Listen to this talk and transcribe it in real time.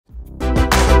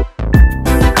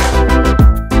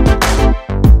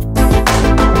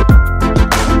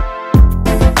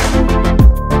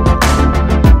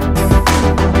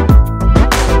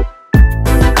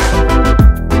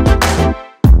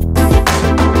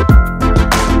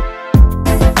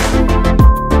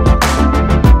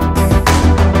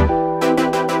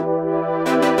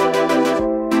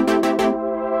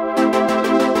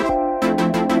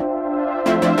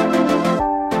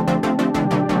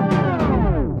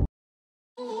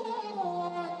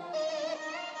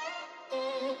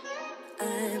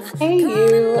Hey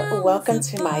you, welcome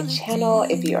to my channel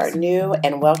if you are new,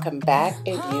 and welcome back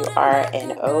if you are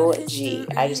an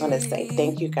OG. I just want to say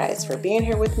thank you guys for being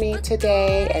here with me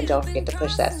today, and don't forget to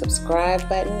push that subscribe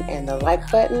button and the like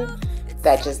button.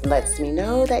 That just lets me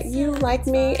know that you like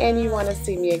me and you want to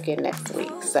see me again next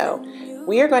week. So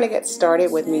we are going to get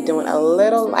started with me doing a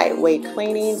little lightweight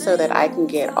cleaning so that I can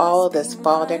get all of this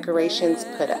fall decorations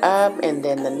put up, and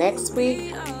then the next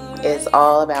week is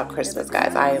all about Christmas,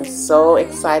 guys. I am so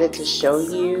excited to show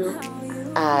you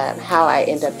how I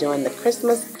end up doing the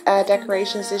Christmas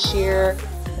decorations this year.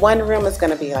 One room is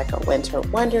going to be like a winter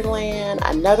wonderland.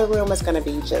 Another room is going to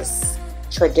be just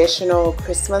traditional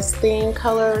Christmas themed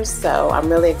colors. So I'm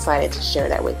really excited to share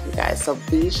that with you guys. So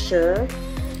be sure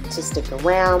to stick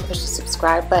around, push the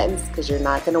subscribe buttons, because you're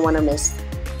not going to want to miss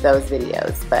those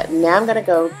videos. But now I'm going to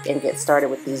go and get started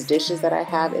with these dishes that I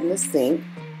have in the sink.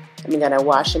 I'm going to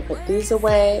wash and put these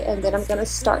away, and then I'm going to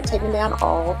start taking down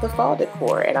all the fall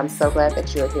decor. And I'm so glad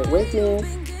that you're here with me.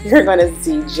 You're going to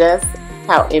see just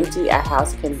how empty a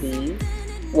house can be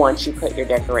once you put your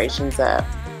decorations up.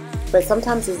 But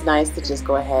sometimes it's nice to just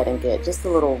go ahead and get just a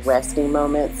little resting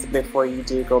moments before you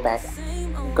do go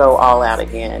all out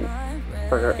again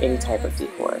for any type of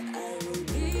decor.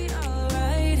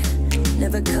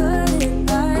 Never cut it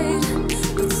right,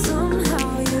 but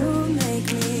somehow you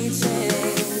make me change.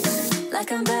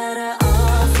 Like I'm better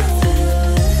off with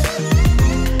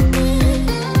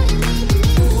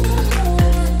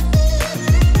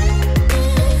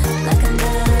like I'm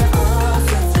better off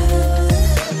with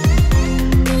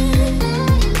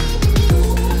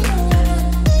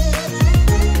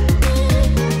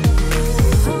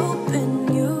hoping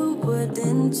you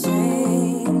wouldn't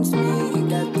change me.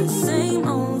 Got the same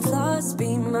old thoughts,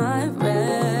 be my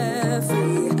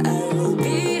referee. I will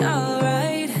be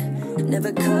alright.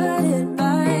 Never cut it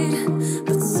right,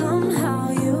 but somehow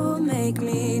you make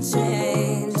me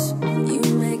change. You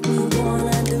make me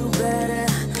wanna do better.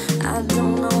 I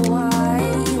don't know why.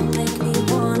 You make me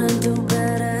wanna do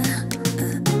better.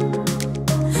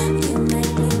 You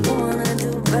make me wanna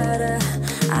do better.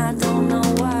 I don't know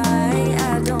why.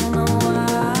 I don't know why.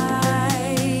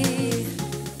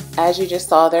 As you just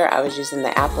saw there, I was using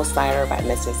the apple cider by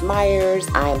Mrs. Meyer's.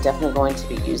 I am definitely going to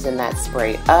be using that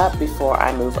spray up before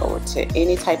I move over to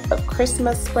any type of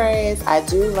Christmas sprays. I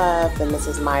do love the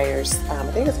Mrs. Meyer's, I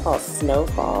think it's called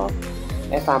Snowfall.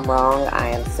 If I'm wrong, I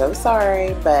am so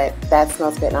sorry, but that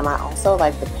smells good. And I also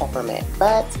like the peppermint,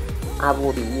 but I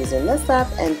will be using this up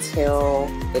until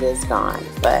it is gone.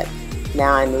 But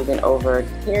now I'm moving over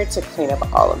here to clean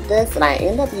up all of this, and I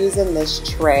end up using this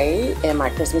tray in my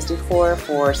Christmas decor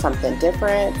for something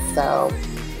different. So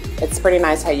it's pretty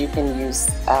nice how you can use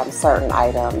certain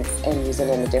items and use it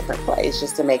in a different place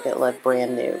just to make it look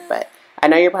brand new. But I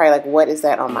know you're probably like, what is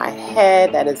that on my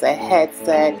head? That is a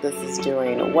headset. This is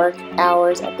during work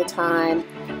hours at the time.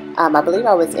 I believe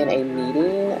I was in a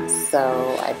meeting,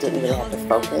 so I didn't really have to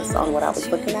focus on what I was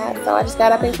looking at. So I just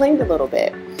got up and cleaned a little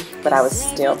bit. But I was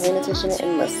still paying attention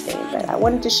and listening. But I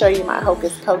wanted to show you my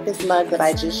Hocus Pocus mug that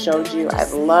I just showed you. I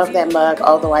love that mug,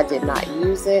 although I did not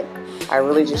use it. I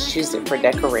really just used it for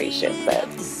decoration. But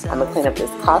I'm going to clean up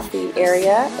this coffee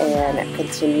area and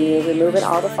continue removing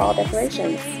all the fall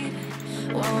decorations.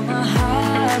 Well, my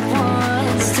heart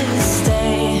wants to stay.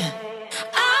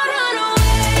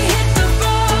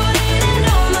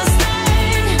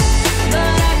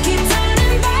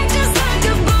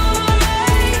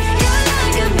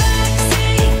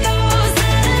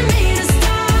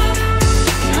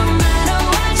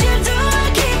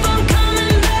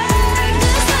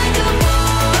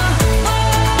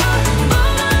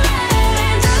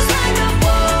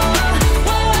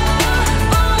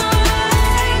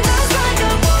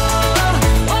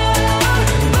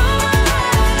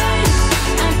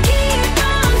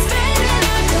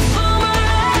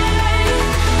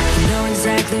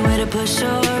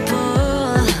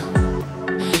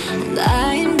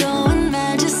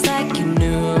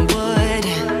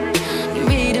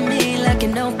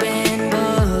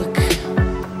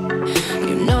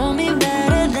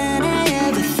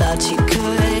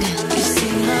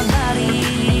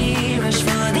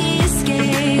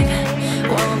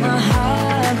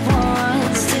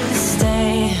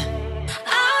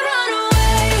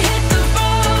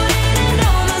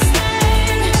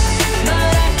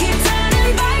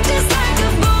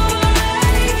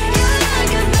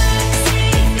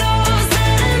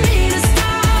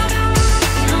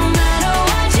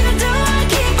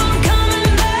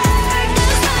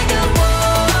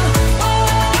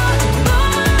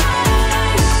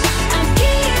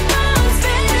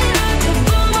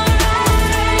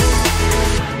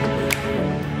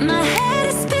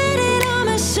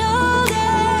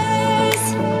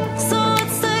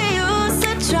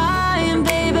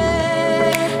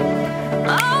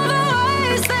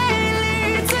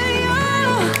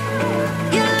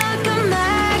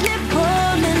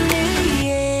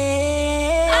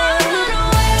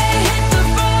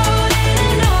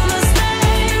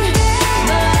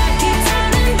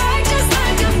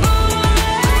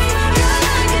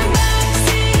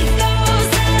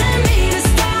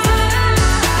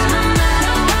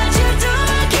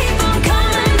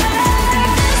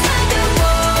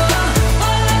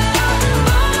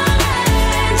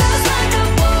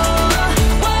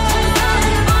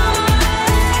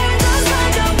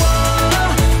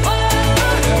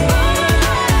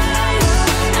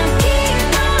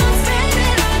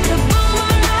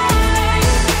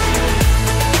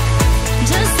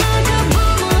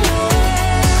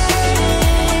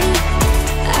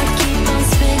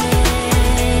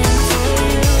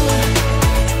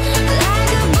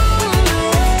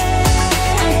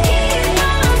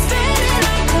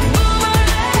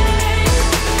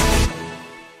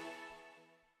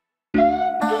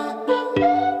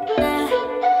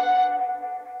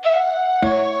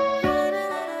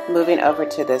 Moving over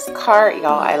to this cart,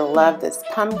 y'all, I love this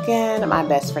pumpkin. My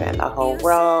best friend in the whole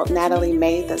world, Natalie,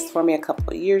 made this for me a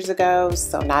couple of years ago.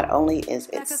 So not only is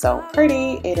it so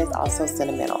pretty, it is also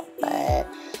sentimental. But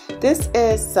this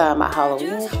is some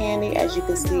Halloween candy, as you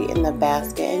can see in the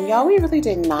basket. And y'all, we really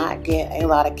did not get a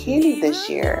lot of candy this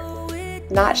year.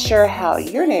 Not sure how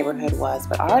your neighborhood was,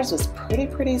 but ours was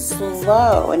pretty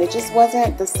slow, and it just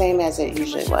wasn't the same as it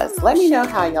usually was. Let me know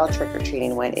how y'all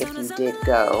trick-or-treating went if you did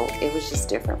go. It was just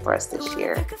different for us this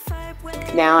year.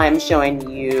 Now I'm showing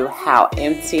you how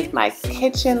empty my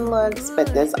kitchen looks,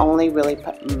 but this only really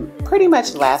pretty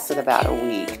much lasted about a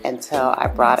week until I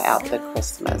brought out the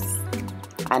Christmas.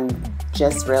 I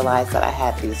just realized that I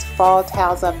had these fall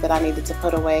towels up that I needed to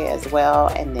put away as well,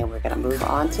 and then we're gonna move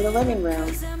on to the living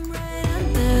room.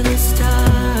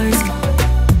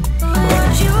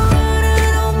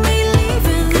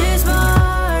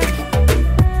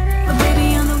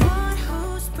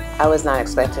 I was not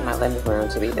expecting my living room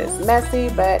to be this messy,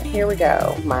 but here we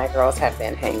go. My girls have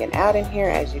been hanging out in here.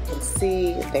 As you can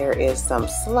see, there is some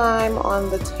slime on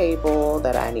the table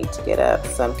that I need to get up,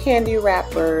 some candy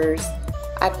wrappers.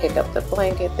 I pick up the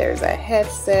blanket, there's a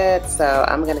headset, so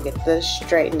I'm gonna get this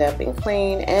straightened up and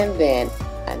clean and then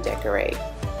undecorate.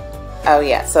 Oh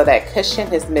yeah, so that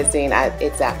cushion is missing.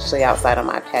 It's actually outside on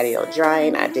my patio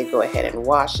drying. I did go ahead and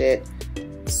wash it.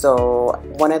 So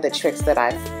one of the tricks that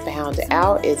I found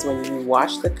out is when you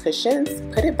wash the cushions,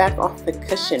 put it back off the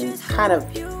cushion kind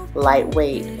of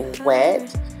lightweight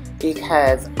wet,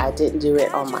 because I didn't do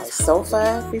it on my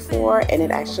sofa before and it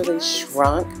actually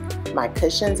shrunk my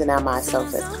cushions, and now my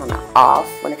sofa is kind of off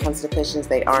when it comes to cushions.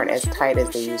 They aren't as tight as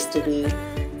they used to be.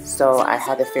 So I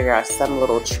had to figure out some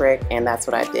little trick, and that's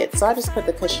what I did. So I just put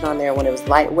the cushion on there when it was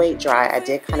lightweight dry. I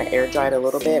did kind of air dry it a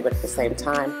little bit, but at the same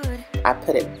time, I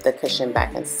put the cushion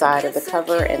back inside of the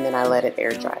cover, and then I let it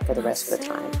air dry for the rest of the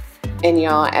time. And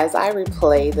y'all, as I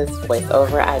replay this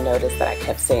voiceover, I noticed that I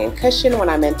kept saying cushion when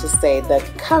I meant to say the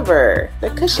cover, the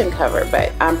cushion cover,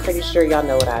 but I'm pretty sure y'all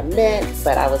know what I meant,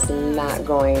 but I was not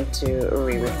going to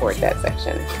re-record that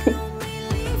section.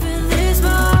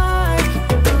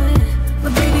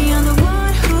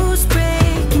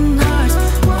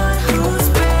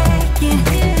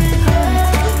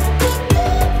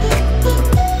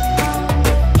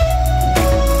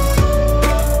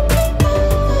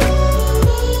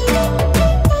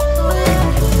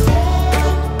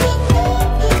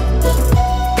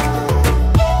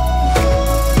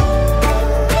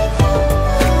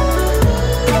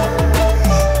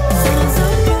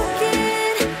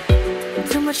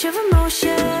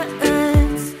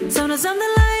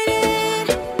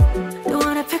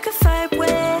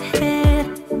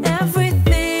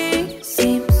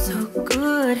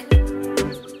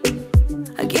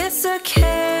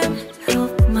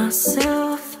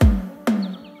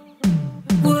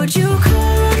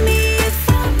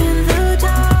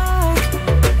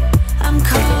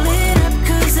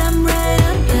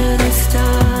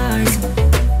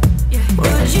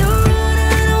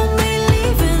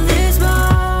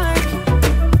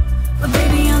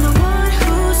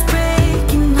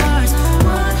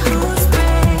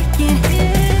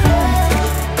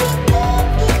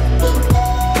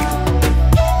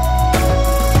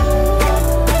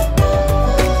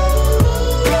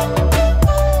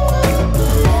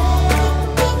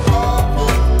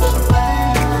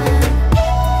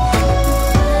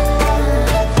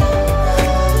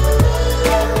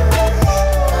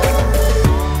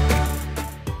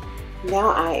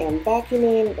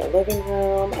 Vacuuming the living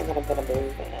room, and then I'm going to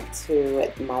move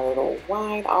into my little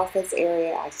wine office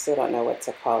area. I still don't know what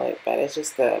to call it, but it's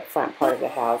just the front part of the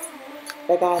house.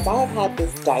 But guys, I've had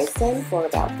this Dyson for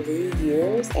about 3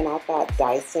 years, and I thought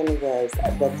Dyson was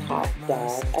the top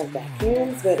dog of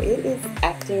vacuums, but it is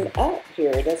acting up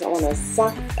here. It doesn't want to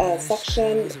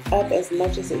suction up as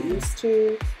much as it used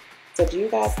to. So do you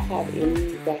guys have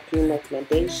any vacuum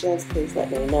recommendations? Please let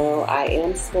me know. I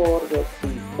am spoiled with the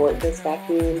cordless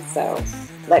vacuum, so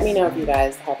let me know if you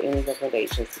guys have any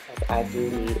recommendations, because I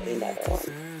do need another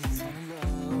one.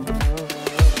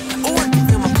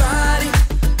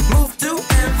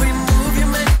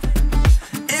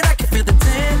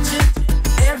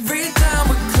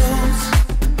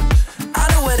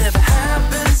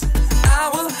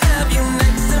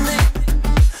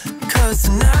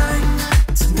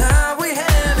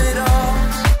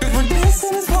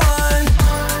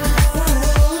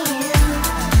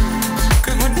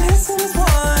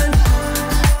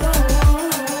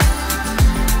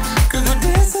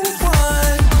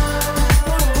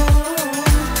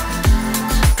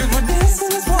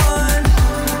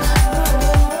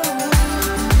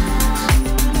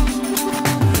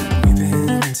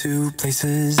 two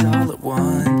places all at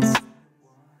once.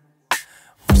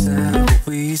 Wish that what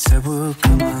we said would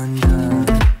come undone.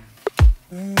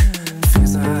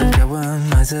 Feels like our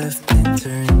minds have been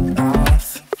turned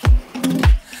off.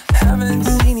 Haven't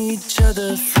seen each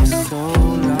other for so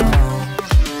long.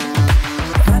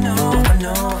 I know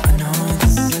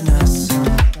this isn't us.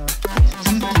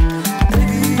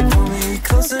 Baby, pull me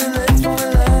closer, let's fall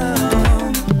in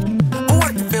love. Oh,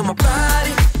 I can feel my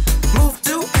body move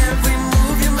to every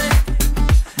move you make,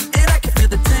 and I can feel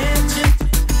the tension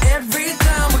every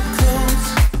time we're close.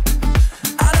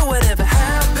 I know whatever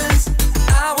happens,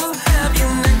 I will have you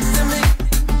next to me.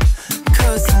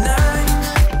 'Cause tonight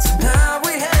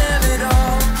we have it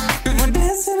all. 'Cause we're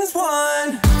dancing as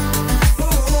one.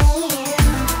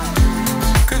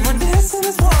 'Cause we're dancing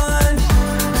as one.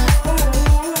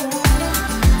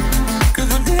 'Cause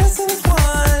we're dancing as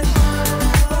one.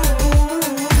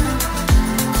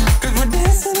 'Cause we're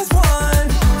dancing as one.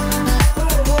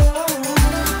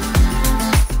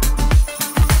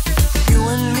 You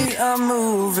and me are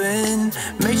moving.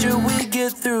 Make sure we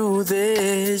get through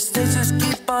this. Let's just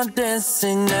keep on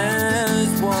dancing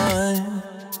as one.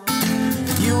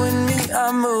 You and me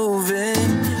are moving.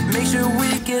 Make sure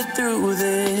we get through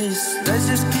this. Let's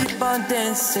just keep on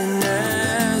dancing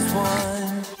as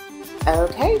one.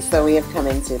 Okay, so we have come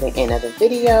into the end of the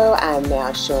video. I'm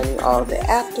now showing you all the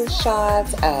after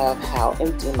shots of how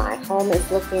empty my home is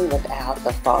looking without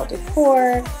the fall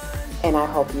decor. And I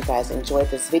hope you guys enjoyed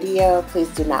this video. Please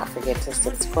do not forget to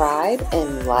subscribe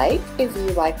and like if you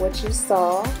like what you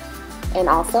saw. And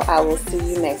also, I will see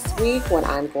you next week when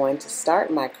I'm going to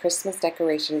start my Christmas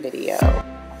decoration video.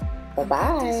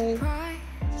 Bye-bye.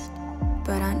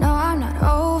 But I know I'm not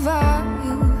over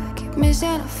you. Keep missing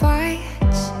our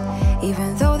fights,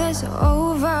 even though they're so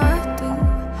overdue.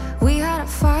 We had a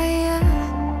fire,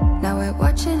 now we're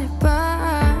watching it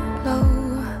burn low.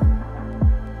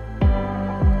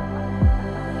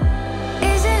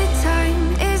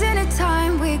 Isn't it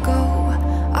time we go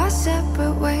our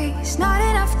separate ways? Not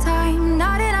enough time,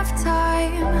 not enough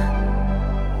time.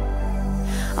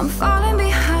 I'm falling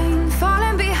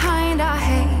behind, I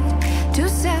hate to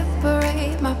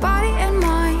separate my body and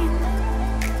mind.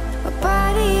 My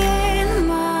body and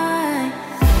mind.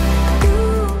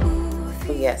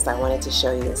 Ooh. Yes, I wanted to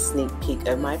show you a sneak peek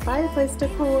of my fireplace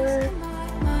decor.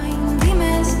 Mind.